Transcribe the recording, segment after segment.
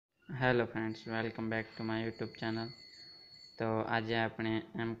Hello friends, welcome back to my YouTube channel. તો આજે આપણે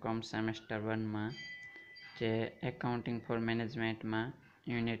એમ.કોમ સેમેસ્ટર 1માં જે એકાઉન્ટિંગ ફોર મેનેજમેન્ટમાં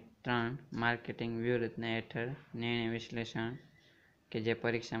યુનિટ 3 માર્કેટિંગ વ્યૂહરચના હેઠળ નિર્ણય વિશ્લેષણ કે જે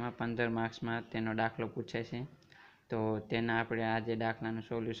પરીક્ષામાં 15 માર્ક્સમાં તેનો દાખલો પૂછાય છે, તો તેના આપણે આજે દાખલાનું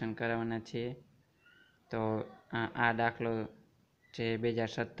સોલ્યુશન કરાવવાના છીએ. તો આ દાખલો જે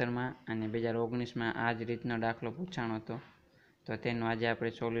 2017માં અને 2019માં આ જ રીતનો દાખલો પૂછાણો હતો. તો તેનું આજે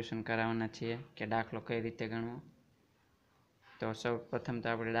આપણે સોલ્યુશન કરાવવાના છીએ કે દાખલો કઈ રીતે ગણવો. તો સૌ પ્રથમ તો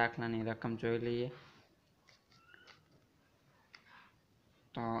આપણે દાખલાની રકમ જોઈ લઈએ.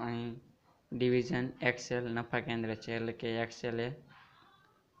 તો અહીં ડિવિઝન એક્સેલ નફા કેન્દ્ર છે, એટલે કે એક્સેલ એ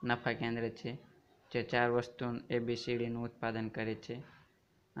નફા કેન્દ્ર છે જે 4 વસ્તુ ABCDનું ઉત્પાદન કરે છે.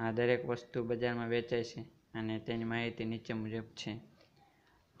 આ દરેક વસ્તુ બજારમાં વેચાય છે અને તેની માહિતી નીચે મુજબ છે.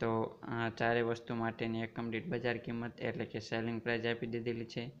 તો આ ચારે વસ્તુ માટેની એકમ દીઠ બજાર કિંમત એટલે કે સેલિંગ પ્રાઇસ આપી દીધેલી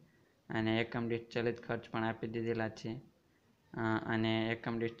છે અને એકમ દીઠ ચલિત ખર્ચ પણ આપી દીધેલા છે અને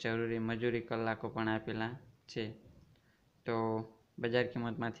એકમ દીઠ જરૂરી મજૂરી કલાકો પણ આપેલા છે. તો બજાર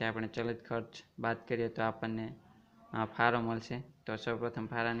કિંમતમાંથી આપણે ચલિત ખર્ચ બાદ કરીએ તો આપણને ફાળો મળશે. તો સૌપ્રથમ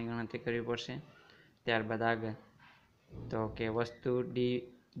ફાળાની ગણતરી કરવી પડશે. ત્યારબાદ આગળ તો કે વસ્તુ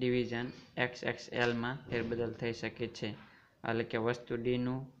ડિવિઝન XXLમાં ફેરબદલ થઈ શકે છે, એટલે કે વસ્તુ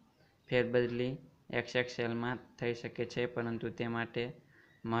ડીનું ફેરબદલી XXLમાં થઈ શકે છે, પરંતુ તે માટે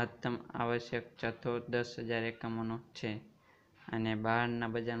મહત્તમ આવશ્યક જથ્થો 10,000 એકમોનો છે અને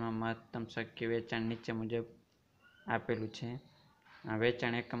બહારના બજારમાં મહત્તમ શક્ય વેચાણ નીચે મુજબ આપેલું છે.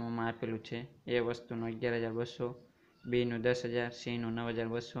 વેચાણ એકમોમાં આપેલું છે: એ વસ્તુનું 11,200, બીનું 10,000, સીનું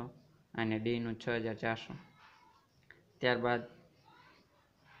 9,200 અને ડીનું 6,400. ત્યારબાદ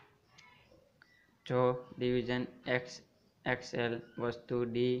જો ડિવિઝન XXL વસ્તુ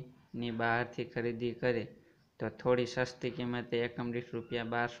ડીની બહારથી ખરીદી કરે તો થોડી સસ્તી કિંમતે એકમ દીઠ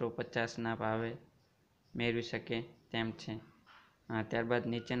 ₹1,250ના ભાવે મેળવી શકે તેમ છે. ત્યારબાદ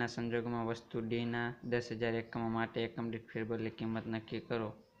નીચેના સંજોગોમાં વસ્તુ ડીના 10,000 એકમો માટે એકમ દીઠ ફેરબદલી કિંમત નક્કી કરો.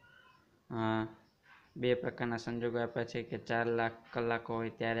 બે પ્રકારના સંજોગો આપ્યા છે કે 4 લાખ કલાકો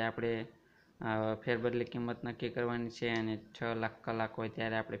હોય ત્યારે આપણે ફેરબદલી કિંમત નક્કી કરવાની છે અને 6 લાખ કલાક હોય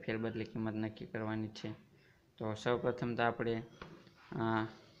ત્યારે આપણે ફેરબદલી કિંમત નક્કી કરવાની છે. તો સૌપ્રથમ તો આપણે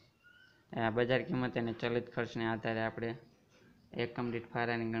બજાર કિંમત અને ચલિત ખર્ચને આધારે આપણે એકમ દીઠ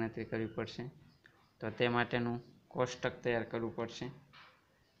ફાળાની ગણતરી કરવી પડશે. તો તે માટેનું કોષ્ટક તૈયાર કરવું પડશે.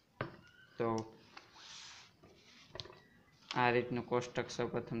 તો આ રીતનું કોષ્ટક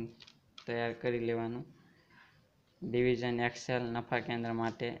સૌપ્રથમ તૈયાર કરી લેવાનું. ડિવિઝન એક્સેલ નફા કેન્દ્ર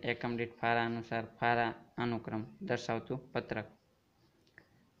માટે એકમ દીઠ ફાળા અનુસાર ફાળા અનુક્રમ દર્શાવતું પત્રક.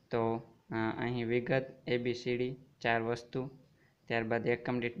 તો અહીં વિગત ABCD 4 વસ્તુ, ત્યારબાદ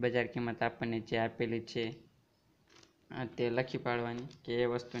એકમ દીઠ બજાર કિંમત આપણને જે આપેલી છે તે લખી પાડવાની કે એ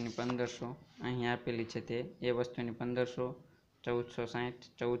વસ્તુની 1,500 અહીં આપેલી છે, તે એ વસ્તુની 1,500,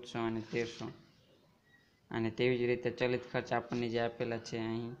 1,460, 1,400 અને 1,300. અને તેવી જ રીતે ચલિત ખર્ચ આપણને જે આપેલા છે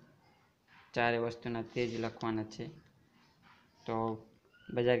અહીં ચારે વસ્તુના તે જ લખવાના છે. તો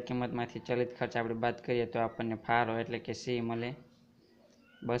બજાર કિંમતમાંથી ચલિત ખર્ચ આપણે બાદ કરીએ તો આપણને ફાળો એટલે કે સી મળે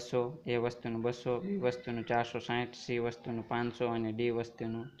 200, એ વસ્તુનું 200, બી વસ્તુનું 460, સી વસ્તુનું 500 અને ડી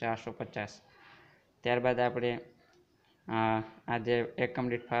વસ્તુનું 450. ત્યારબાદ આપણે આ જે એકમ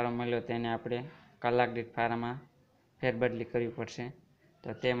દીઠ ફાળો મળ્યો તેને આપણે કલાક દીઠ ફાળામાં ફેરબદલી કરવી પડશે. તો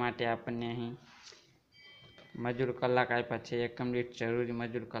તે માટે આપણને અહીં મજૂર કલાક આપ્યા છે, એકમ દીઠ જરૂરી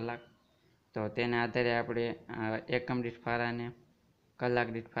મજૂર કલાક. તો તેના આધારે આપણે એકમ દીઠ ફાળાને કલાક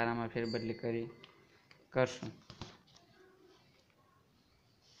દીઠ ફાળામાં ફેરબદલી કરશું.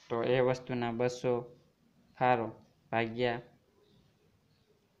 તો એ વસ્તુના 200 ફાળો ભાગ્યા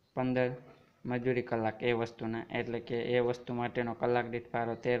 15 મજૂરી કલાક એ વસ્તુના, એટલે કે એ વસ્તુ માટેનો કલાક દીઠ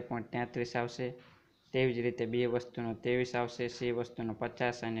ફાળો 13.33 આવશે. તેવી જ રીતે બી વસ્તુનો 23 આવશે, સી વસ્તુનો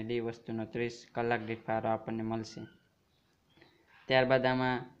 50 અને ડી વસ્તુનો 30 કલાક દીઠ ફાળો આપણને મળશે. ત્યારબાદ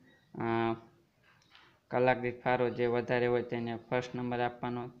આમાં કલાક દીઠ ફાળો જે વધારે હોય તેને ફર્સ્ટ નંબર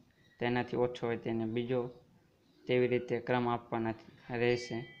આપવાનો, તેનાથી ઓછો હોય તેને બીજો, તેવી રીતે ક્રમ આપવાના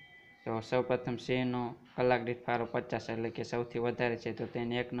રહેશે. તો સૌપ્રથમ સીનો કલાક દીઠ ફાળો 50 એટલે કે સૌથી વધારે છે તો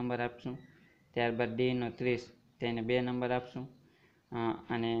તેને 1 નંબર આપશું. ત્યારબાદ ડીનો 30 તેને 2 નંબર આપશું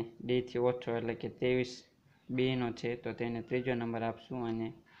અને ડીથી ઓછો એટલે કે 23 બીનો છે તો તેને ત્રીજો નંબર આપશું અને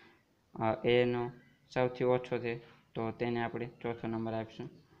એનો સૌથી ઓછો છે તો તેને આપણે ચોથો નંબર આપશું.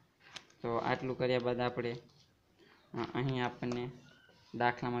 તો આટલું કર્યા બાદ આપણે અહીં આપણને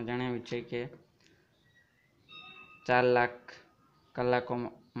દાખલામાં જણાવ્યું છે કે 4 લાખ કલાકો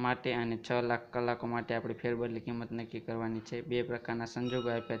માટે અને 6 લાખ કલાકો માટે આપણે ફેરબદલી કિંમત નક્કી કરવાની છે. બે પ્રકારના સંજોગો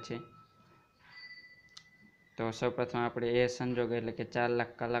આપ્યા છે. તો સૌપ્રથમ આપણે એ સંજોગ એટલે કે 4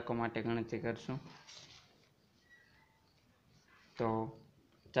 લાખ કલાકો માટે ગણતરી કરશું. તો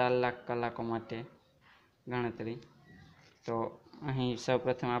 4 લાખ કલાકો માટે ગણતરી. તો અહીં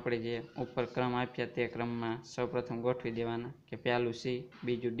સૌપ્રથમ આપણે જે ઉપર ક્રમ આપ્યા તે ક્રમમાં સૌપ્રથમ ગોઠવી દેવાના કે પહેલું સી,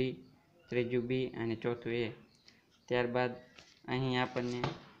 બીજું ડી, ત્રીજું બી અને ચોથું એ. ત્યારબાદ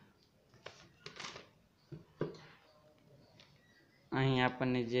અહીં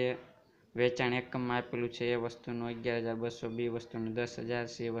આપણને જે વેચાણ એકમમાં આપેલું છે એ વસ્તુનું 11,200, બી વસ્તુનું 10,000,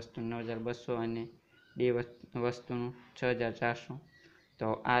 સી વસ્તુનું 9,200 અને ડી વસ્તુનું 6,400. તો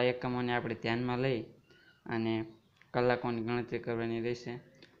આ એકમોને આપણે ધ્યાનમાં લઈ અને કલાકોની ગણતરી કરવાની રહેશે.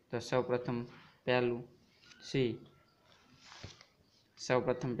 તો સૌપ્રથમ પહેલું સી.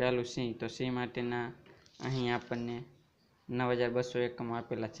 તો સી માટેના અહીં આપણને 9,200 એકમો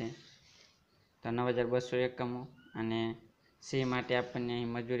આપેલા છે. તો 9,200 એકમો અને સી માટે આપણને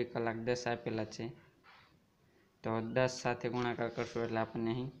અહીં મજૂરી કલાક 10 આપેલા છે. તો 10 સાથે ગુણાકાર કરશું એટલે આપણને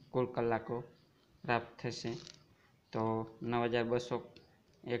અહીં કુલ કલાકો પ્રાપ્ત થશે. તો 9,200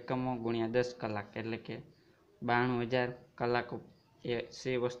 એકમો ગુણ્યા 10 કલાક એટલે કે 92,000 કલાકો એ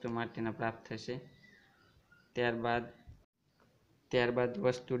સી વસ્તુ માટેના પ્રાપ્ત થશે. ત્યારબાદ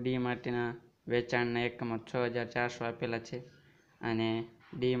વસ્તુ ડી માટેના વેચાણના એકમો 6,400 આપેલા છે અને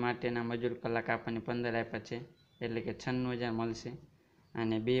ડી માટેના મજૂર કલાક આપણને 15 આપ્યા છે એટલે કે 96,000 મળશે.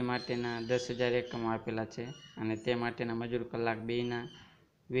 અને બી માટેના 10,000 એકમો આપેલા છે અને તે માટેના મજૂર કલાક બીના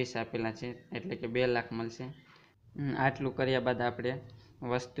 20 આપેલા છે એટલે કે 2 લાખ મળશે. આટલું કર્યા બાદ આપણે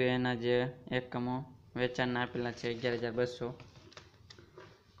વસ્તુ એના જે એકમો વેચાણના આપેલા છે 11,200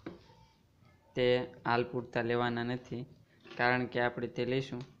 તે હાલ પૂરતા લેવાના નથી, કારણ કે આપણે તે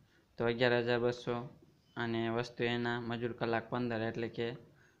લઈશું તો 11,200 અને વસ્તુ એના મજૂર કલાક 15 એટલે કે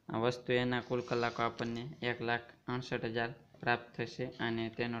વસ્તુ એના કુલ કલાકો આપણને 1,68,000 પ્રાપ્ત થશે અને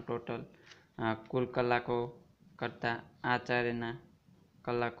તેનો ટોટલ કુલ કલાકો કરતાં આ ચારેના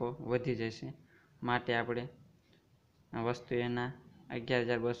કલાકો વધી જશે. માટે આપણે વસ્તુ એના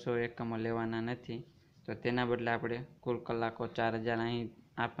 11,200 એકમો લેવાના નથી. તો તેના બદલે આપણે કુલ કલાકો 4,000 અહીં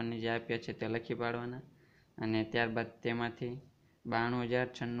આપણને જે આપ્યા છે તે લખી પાડવાના અને ત્યારબાદ તેમાંથી 92,000,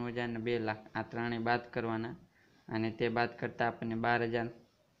 96,000 અને 2 લાખ આ ત્રણેય બાદ કરવાના અને તે બાદ કરતાં આપણને 12,000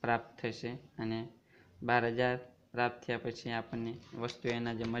 પ્રાપ્ત થશે. અને 12,000 પ્રાપ્ત થયા પછી આપણને વસ્તુ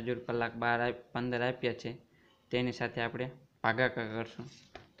એના જે મજૂર કલાક 15 આપ્યા છે તેની સાથે આપણે ભાગાકાર કરશું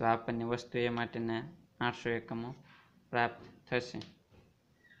તો આપણને વસ્તુ એ માટેના 800 એકમો પ્રાપ્ત થશે.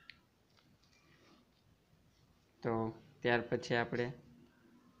 તો ત્યાર પછી આપણે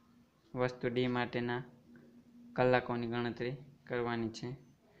વસ્તુ ડી માટેના કલાકોની ગણતરી કરવાની છે.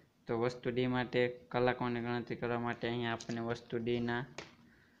 તો વસ્તુ ડી માટે કલાકોની ગણતરી કરવા માટે અહીંયા આપણને વસ્તુ ડીના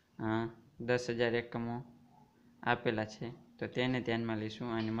 10,000 એકમો આપેલા છે તો તેને ધ્યાનમાં લઈશું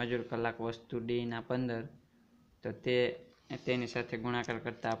અને મજૂર કલાક વસ્તુ ડીના 15 તો તેની સાથે ગુણાકાર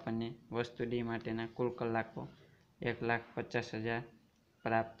કરતાં આપણને વસ્તુ ડી માટેના કુલ કલાકો 1,50,000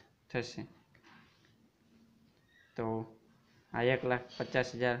 પ્રાપ્ત થશે. તો આ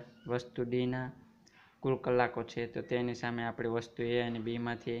 1,50,000 વસ્તુ ડીના કુલ કલાકો છે તો તેની સામે આપણે વસ્તુ એ અને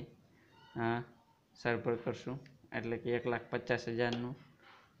બીમાંથી સરભર કરશું એટલે કે 1,50,000નું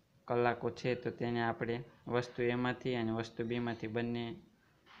કલાકો છે તો તેને આપણે વસ્તુ એમાંથી અને વસ્તુ બીમાંથી બંને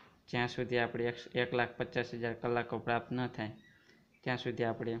જ્યાં સુધી આપણે 1,50,000 કલાકો પ્રાપ્ત ન થાય ત્યાં સુધી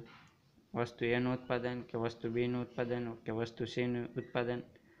આપણે વસ્તુ એનું ઉત્પાદન કે વસ્તુ બીનું ઉત્પાદન કે વસ્તુ સીનું ઉત્પાદન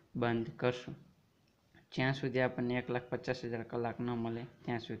બંધ કરશું જ્યાં સુધી આપણને 1,50,000 કલાક ન મળે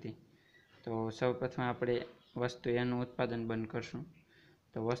ત્યાં સુધી. તો સૌપ્રથમ આપણે વસ્તુ એનું ઉત્પાદન બંધ કરશું.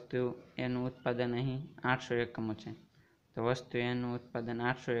 તો વસ્તુ એનું ઉત્પાદન અહીં 800 એકમો છે. તો વસ્તુ એનું ઉત્પાદન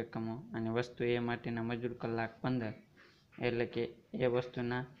 800 એકમો અને વસ્તુ એ માટેના મજૂર કલાક 15 એટલે કે એ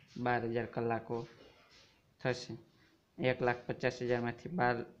વસ્તુના 12,000 કલાકો થશે. 1,50,000માંથી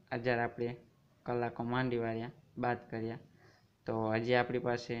 12,000 આપણે કલાકો માંડી વાળ્યા બાદ કર્યા તો હજી આપણી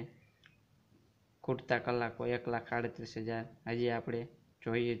પાસે ખૂટતા કલાકો 1,38,000 હજી આપણે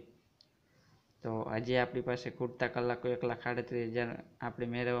જોઈએ. તો હજી આપણી પાસે ખૂટતા કલાકો 1,38,000 આપણે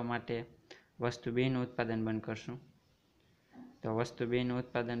મેળવવા માટે વસ્તુ બીનું ઉત્પાદન બંધ કરશું. તો વસ્તુ બીનું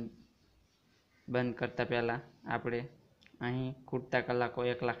ઉત્પાદન બંધ કરતાં પહેલાં આપણે અહીં ખૂટતા કલાકો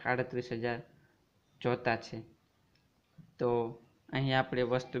 1,38,000 જોતા છે. તો અહીં આપણે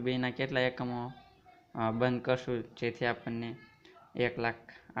વસ્તુ બીના કેટલા એકમો બંધ કરશું જેથી આપણને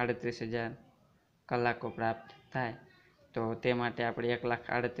 1,38,000 કલાકો પ્રાપ્ત થાય. તો તે માટે આપણે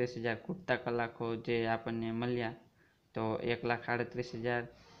 1,38,000 ખૂટતા કલાકો જે આપણને મળ્યા તો 1,38,000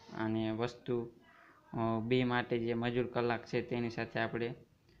 અને વસ્તુ બી માટે જે મજૂર કલાક છે તેની સાથે આપણે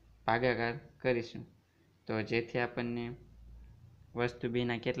ભાગાકાર કરીશું. તો જેથી આપણને વસ્તુ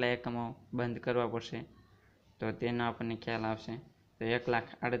બીના કેટલા એકમો બંધ કરવા પડશે તો તેનો આપણને ખ્યાલ આવશે. તો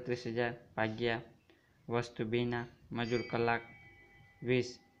 1,38,000 ભાગ્યા વસ્તુ બીના મજૂર કલાક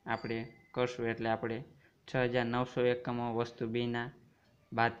 20 આપણે કરશું એટલે આપણે 6,900 એકમો વસ્તુ બીના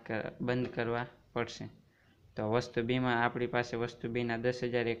બંધ કરવા પડશે. તો વસ્તુ બીમાં આપણી પાસે વસ્તુ બીના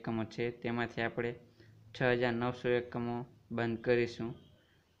 10,000 એકમો છે, તેમાંથી આપણે 6,900 એકમો બંધ કરીશું.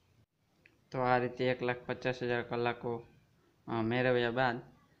 તો આ રીતે 1,50,000 કલાકો મેળવ્યા બાદ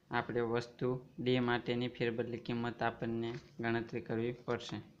આપણે વસ્તુ ડી માટેની ફેરબદલી કિંમત આપણને ગણતરી કરવી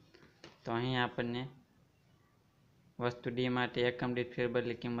પડશે. તો અહીં આપણને વસ્તુ ડી માટે એકમ દીઠ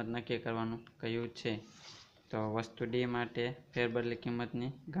ફેરબદલી કિંમત નક્કી કરવાનું કહ્યું છે. તો વસ્તુ ડી માટે ફેરબદલી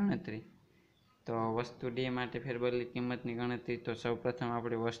કિંમતની ગણતરી. તો વસ્તુ ડી માટે ફેરબદલી કિંમતની ગણતરી. તો સૌપ્રથમ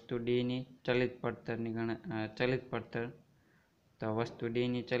આપણે વસ્તુ ડીની ચલિત પડતર. તો વસ્તુ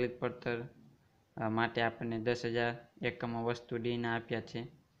ડીની ચલિત પડતર માટે આપણને 10,000 એકમો વસ્તુ ડીના આપ્યા છે.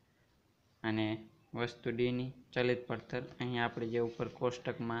 અને વસ્તુ ડીની ચલિત પડતર અહીં આપણે જે ઉપર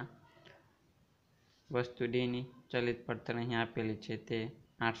કોષ્ટકમાં વસ્તુ ડીની ચલિત પડતર અહીં આપેલી છે તે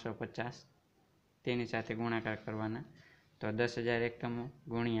 850, તેની સાથે ગુણાકાર કરવાના. તો 10,000 એકમો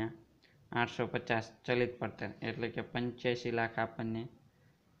ગુણ્યા 850 ચલિત પડતર એટલે કે 85 લાખ આપણને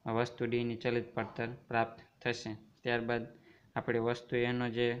વસ્તુ ડીની ચલિત પડતર પ્રાપ્ત થશે. ત્યારબાદ આપણે વસ્તુ એનો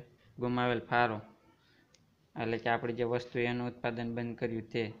જે ગુમાવેલ ફાળો એટલે કે આપણે જે વસ્તુ એનું ઉત્પાદન બંધ કર્યું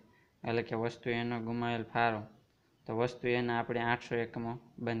તે એટલે કે વસ્તુ એનો ગુમાવેલ ફાળો. તો વસ્તુ એના આપણે 800 એકમો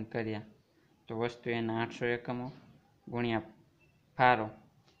બંધ કર્યા. તો વસ્તુ એના 800 એકમો ગુણ્યા ફાળો.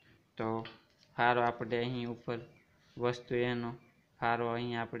 તો ફાળો આપણે અહીં ઉપર વસ્તુ એનો ફાળો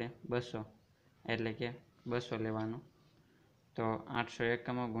અહીં આપણે 200 એટલે કે 200 લેવાનો. તો 800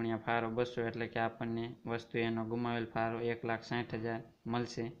 એકમો ગુણ્યા ફાળો 200 એટલે કે આપણને વસ્તુ એનો ગુમાવેલ ફાળો 1,60,000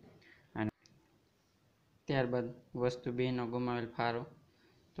 મળશે. અને ત્યારબાદ વસ્તુ બીનો ગુમાવેલ ફાળો.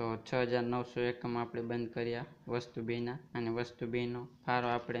 તો 6,900 એકમ આપણે બંધ કર્યા વસ્તુ બીના. અને વસ્તુ બીનો ફાળો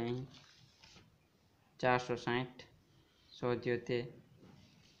આપણે અહીં 460 શોધ્યો તે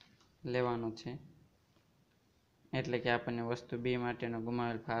લેવાનો છે. એટલે કે આપણને વસ્તુ બી માટેનો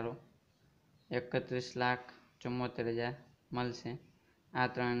ગુમાવેલ ફાળો 31,74,000 મળશે. આ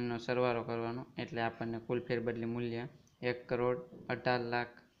ત્રણનો સરવાળો કરવાનો એટલે આપણને કુલ ફેરબદલી મૂલ્ય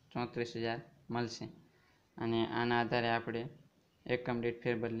 1,18,34,000 મળશે. અને આના આધારે આપણે એકમ દીઠ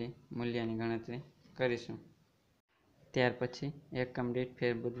ફેરબદલી મૂલ્યની ગણતરી કરીશું. ત્યાર પછી એકમ દીઠ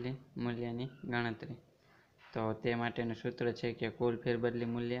ફેરબદલી મૂલ્યની ગણતરી. તો તે માટેનું સૂત્ર છે કે કુલ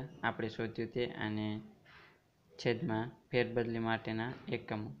ફેરબદલી મૂલ્ય આપણે શોધ્યું તે અને છેદમાં ફેરબદલી માટેના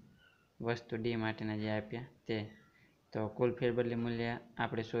એકમો વસ્તુ ડી માટેના જે આપ્યા તે. તો કુલ ફેરબદલી મૂલ્ય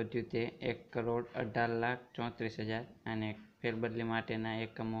આપણે શોધ્યું તે 1,18,34,000 અને ફેરબદલી માટેના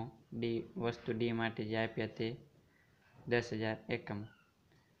એકમો વસ્તુ ડી માટે જે આપ્યા તે 10,000 એકમો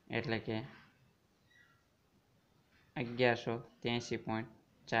એટલે કે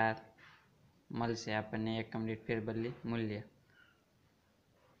 1183.4 મળશે આપણને એકમ દીઠ ફેરબદલી મૂલ્ય.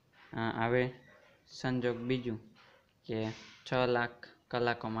 હવે સંજોગ બીજું કે 6 લાખ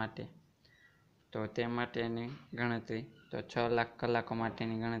કલાકો માટે. તો તે માટેની ગણતરી. તો 6 લાખ કલાકો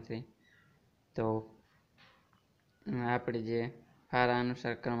માટેની ગણતરી. તો આપણે જે ફાળા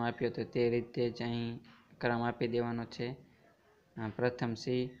અનુસાર ક્રમ આપ્યો હતો તે રીતે જ અહીં ક્રમ આપી દેવાનો છે. પ્રથમ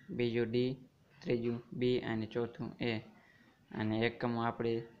સી, બીજું ડી, ત્રીજું બી અને ચોથું એ. અને એકમો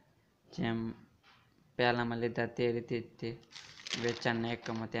આપણે જેમ પહેલામાં લીધા તે રીતે તે વેચાણના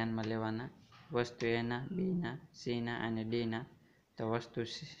એકમો ધ્યાનમાં લેવાના. વસ્તુ એના, બીના, સીના અને ડીના. તો વસ્તુ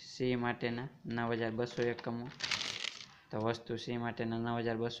સી માટેના 9,200 એકમો. તો વસ્તુ સી માટેના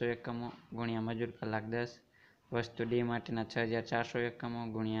 9,200 એકમો ગુણ્યા મજૂર કલાક 10. વસ્તુ ડી માટેના 6,400 એકમો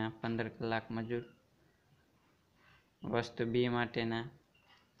ગુણ્યા 15 કલાક મજૂર. વસ્તુ બી માટેના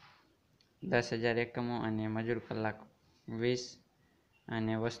 10,000 એકમો અને મજૂર કલાક 20.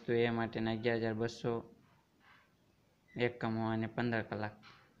 અને વસ્તુ એ માટેના 11,200 એકમો અને 15 કલાક.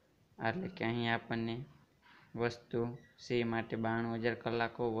 એટલે કે અહીં આપણને વસ્તુ સી માટે 92,000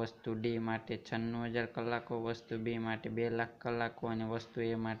 કલાકો, વસ્તુ ડી માટે 96,000 કલાકો, વસ્તુ બી માટે 2 લાખ કલાકો અને વસ્તુ એ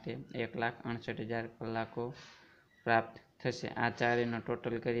માટે 1,68,000 કલાકો પ્રાપ્ત થશે. આ ચારેયનો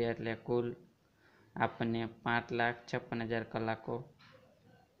ટોટલ કરીએ એટલે કુલ આપણને 5,56,000 કલાકો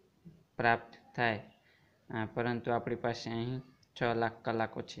પ્રાપ્ત થાય. પરંતુ આપણી પાસે અહીં 6 લાખ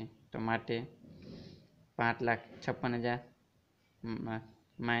કલાકો છે. તો માટે 5,56,000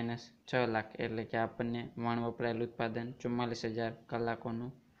 માઇનસ 6 લાખ એટલે કે આપણને વણ વપરાયેલું ઉત્પાદન 44,000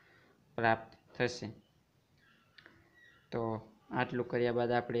 કલાકોનું પ્રાપ્ત થશે. તો આટલું કર્યા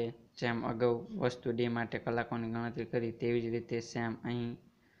બાદ આપણે જેમ અગાઉ વસ્તુ ડી માટે કલાકોની ગણતરી કરી તેવી જ રીતે સેમ અહીં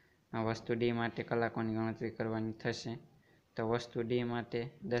વસ્તુ ડી માટે કલાકોની ગણતરી કરવાની થશે. તો વસ્તુ ડી માટે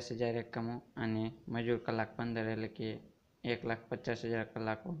 10,000 એકમો અને મજૂર કલાક 15 એટલે કે 1,50,000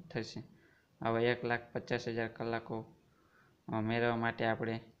 કલાકો થશે. હવે 1,50,000 કલાકો મેળવવા માટે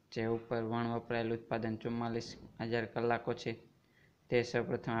આપણે જે ઉપર વણ વપરાયેલું ઉત્પાદન 44,000 કલાકો છે તે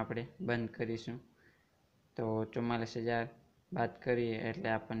સૌપ્રથમ આપણે બંધ કરીશું. તો 44,000 બાદ કરીએ એટલે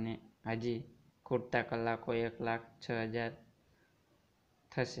આપણને હજી ખૂટતા કલાકો 1,06,000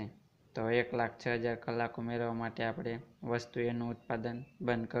 થશે. તો 1,06,000 કલાકો મેળવવા માટે આપણે વસ્તુ એનું ઉત્પાદન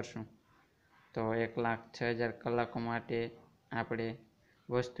બંધ કરશું. તો 1,06,000 કલાકો માટે આપણે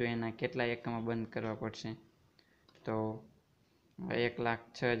વસ્તુ એના કેટલા એકમો બંધ કરવા પડશે? તો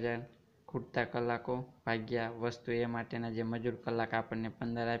 1,06,000 ખૂટતા કલાકો ભાગ્યા વસ્તુ એ માટેના જે મજૂર કલાક આપણને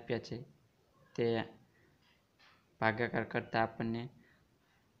 15 આપ્યા છે તે ભાગાકાર કરતાં આપણને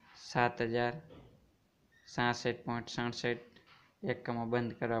 7,066.67 એકમો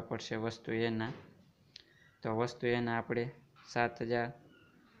બંધ કરવા પડશે વસ્તુ એના. તો વસ્તુ એના આપણે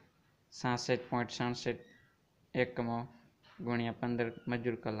 7,066.67 એકમો ગુણ્યા 15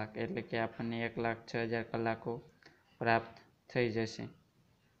 મજૂર કલાક એટલે કે આપણને 1,06,000 કલાકો પ્રાપ્ત થઈ જશે.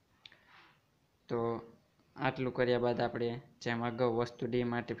 તો આટલું કર્યા બાદ આપણે જેમ અગાઉ વસ્તુ ડી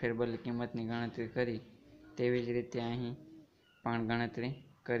માટે ફેરબદલી કિંમતની ગણતરી કરી તેવી જ રીતે અહીં પણ ગણતરી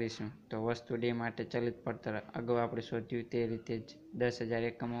કરીશું. તો વસ્તુ ડી માટે ચલિત પડતર અગાઉ આપણે શોધ્યું તે રીતે જ 10,000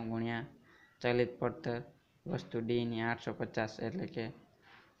 એકમો ગુણ્યા ચલિત પડતર વસ્તુ ડીની 850 એટલે કે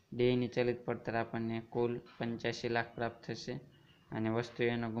ડીની ચલિત પડતર આપણને કુલ 85 લાખ પ્રાપ્ત થશે. અને વસ્તુ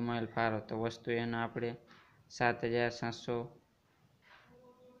એનો ગુમાવેલ ફાળો તો વસ્તુ એનો આપણે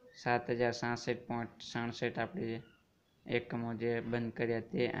 7,066.67 આપણે એકમો જે બંધ કર્યા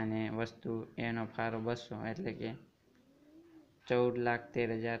તે અને વસ્તુ એનો ફાળો 200 એટલે કે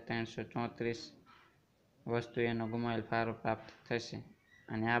 14,13,334 વસ્તુ એનો ગુમાવેલ ફાળો પ્રાપ્ત થશે.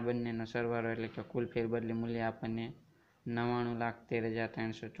 અને આ બંનેનો સરવાળો એટલે કે કુલ ફેરબદલી મૂલ્ય આપણને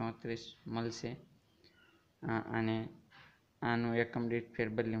 99,13,334 મળશે. અને આનું એકમ દીઠ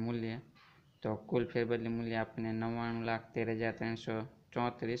ફેરબદલી મૂલ્ય તો કુલ ફેરબદલી મૂલ્ય આપણને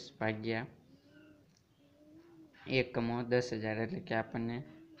 99,13,334 ભાગ્યા એકમો 10,000 એટલે કે આપણને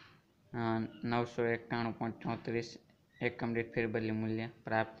 991.34 એકમ દીઠ ફેરબદલી મૂલ્ય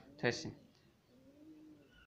પ્રાપ્ત થશે.